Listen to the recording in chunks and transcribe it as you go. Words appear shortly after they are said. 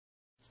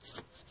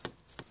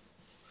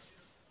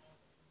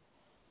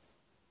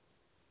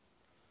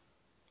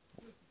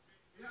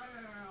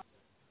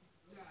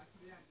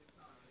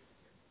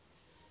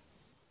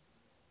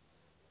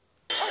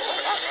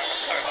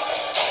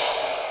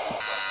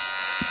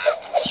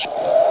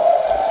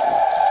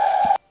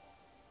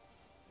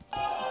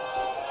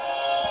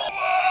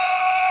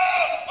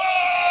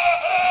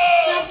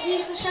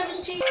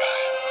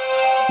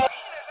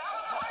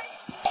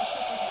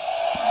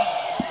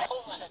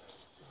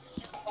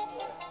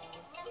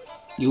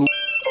You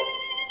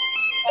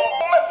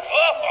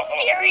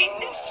scary.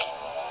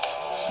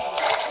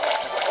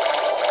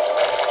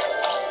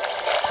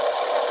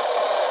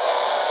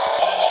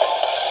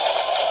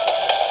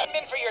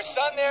 In for your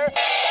son there.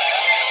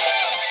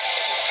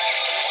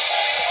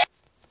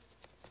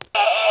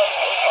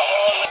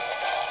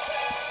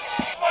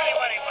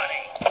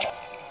 Money.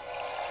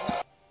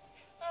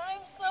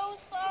 I'm so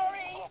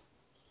sorry.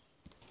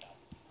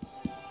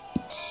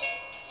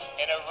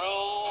 In a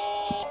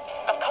room.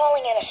 I'm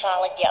calling in a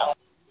solid yell.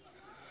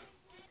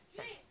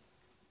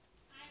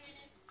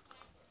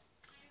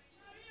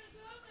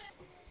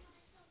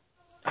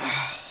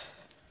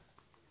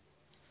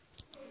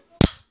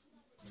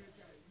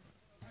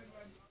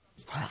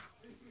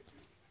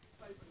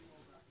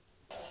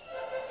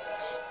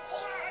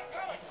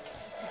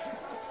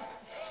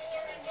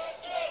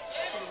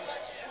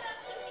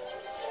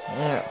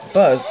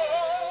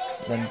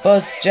 When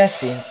Buzz,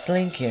 Jessie and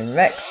Slinky and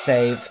Rex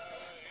save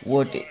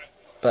Woody,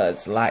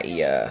 Buzz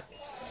Lightyear.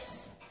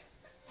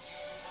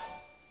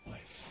 My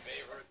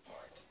favorite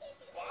part.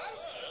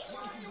 Buzz?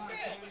 Where you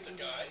been with the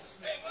guys?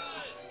 Hey,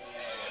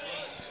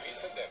 Buzz!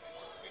 Lisa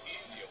Devitt, the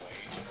easier way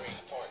to bring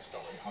Toy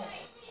Story home.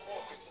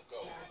 More people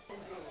go.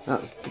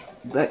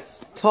 That's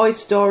Toy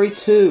Story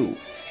 2.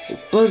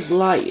 Buzz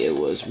Lightyear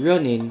was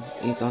running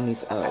it on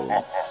his own,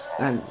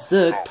 and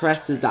Zurg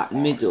presses that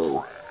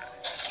middle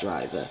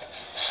driver.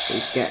 He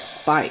gets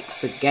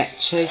Spikes and get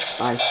chased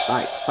by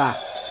Spikes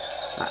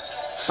fast. That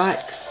Spike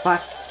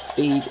fast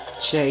speed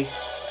chases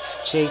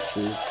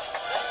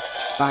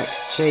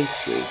Spikes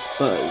chases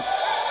Buzz.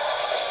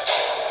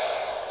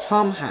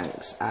 Tom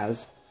Hanks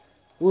as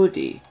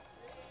Woody.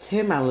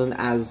 Tim Allen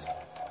as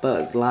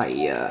Buzz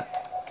Lightyear.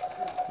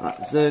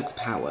 Zurg's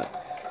power.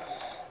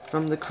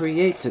 From the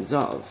creators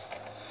of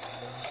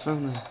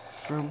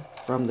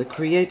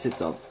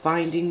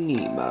Finding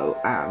Nemo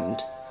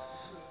and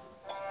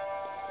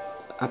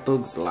A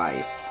Bug's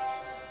Life.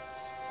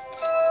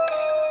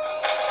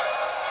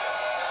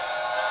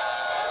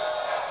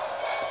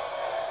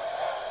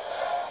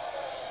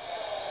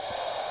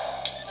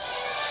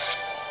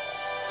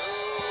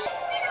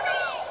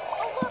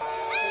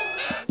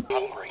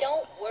 Hungry.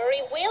 Don't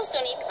worry, whales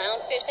don't eat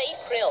clownfish, they eat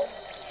krill.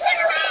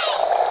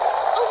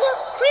 Oh look,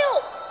 krill!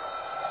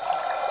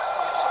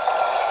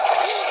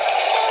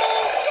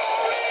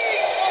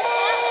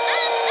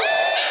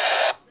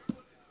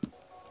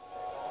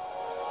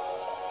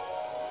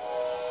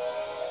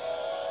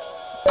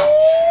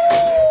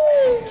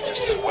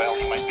 Just as well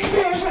he might be.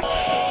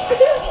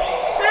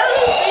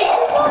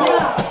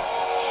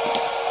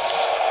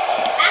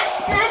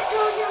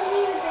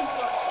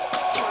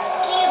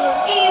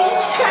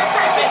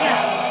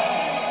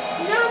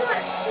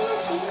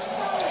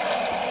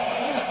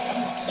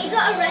 He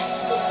got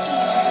arrested.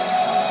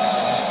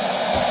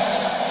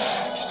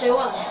 Do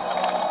what?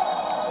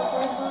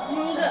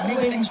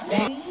 Make things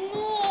right.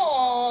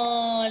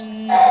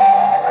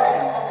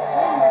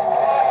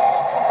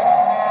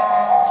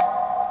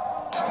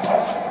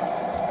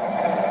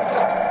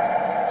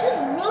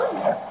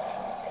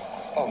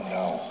 Oh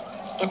no.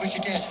 Look what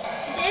you did.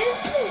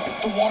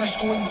 The water's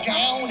going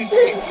down.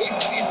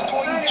 It's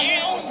going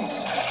down.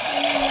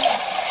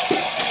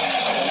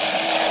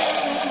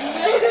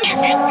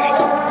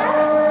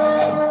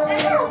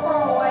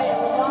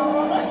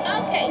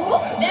 Okay,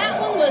 that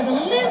one was a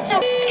little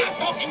tough. Stop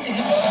talking to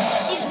him.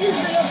 He's just a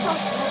little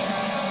puppy.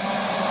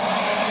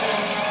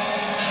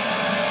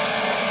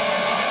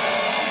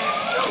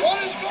 What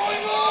is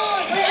going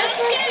on?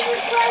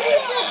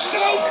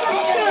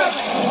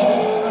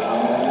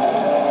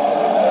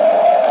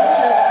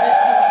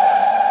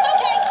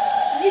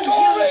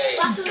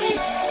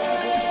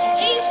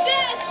 He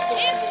says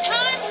it's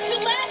time to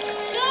let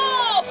go.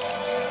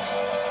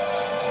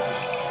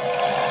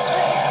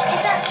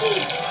 Is that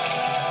Keith?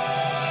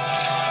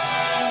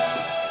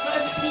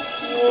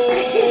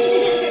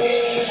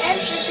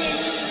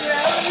 Everything's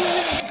wrong.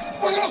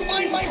 We're gonna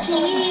find my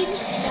son.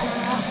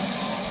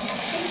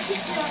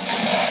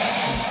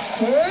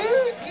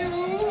 Thank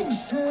you,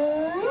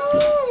 sir.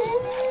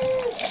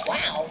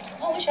 Wow,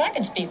 I wish I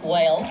could speak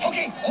whale.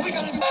 Okay, all we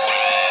gotta do.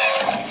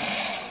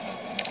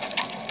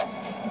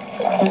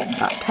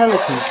 That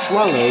pelican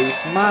swallows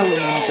Marlin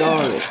and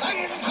Dory. I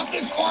didn't come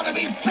this far to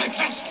be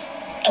breakfast.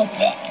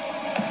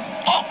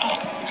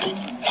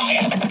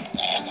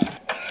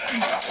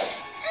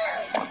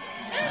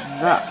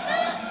 That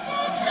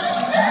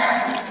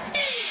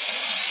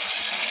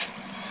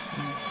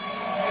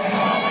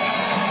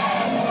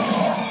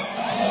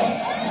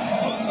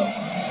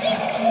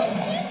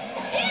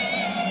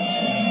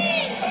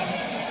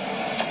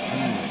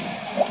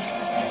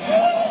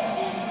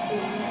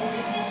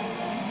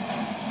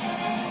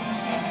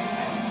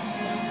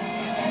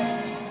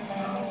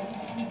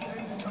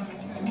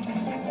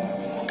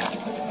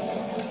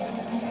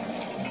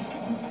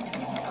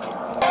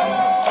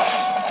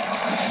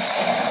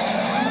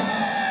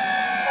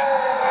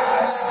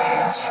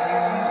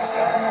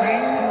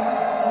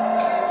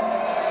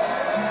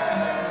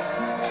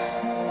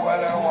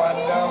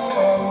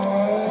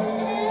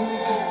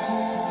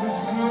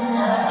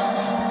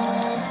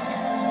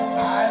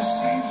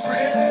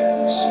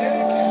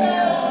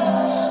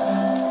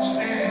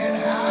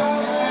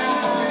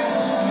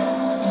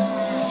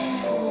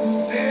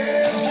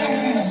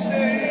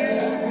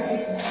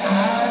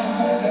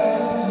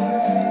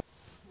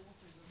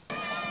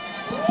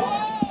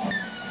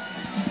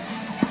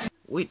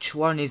which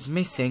one is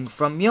missing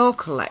from your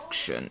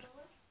collection.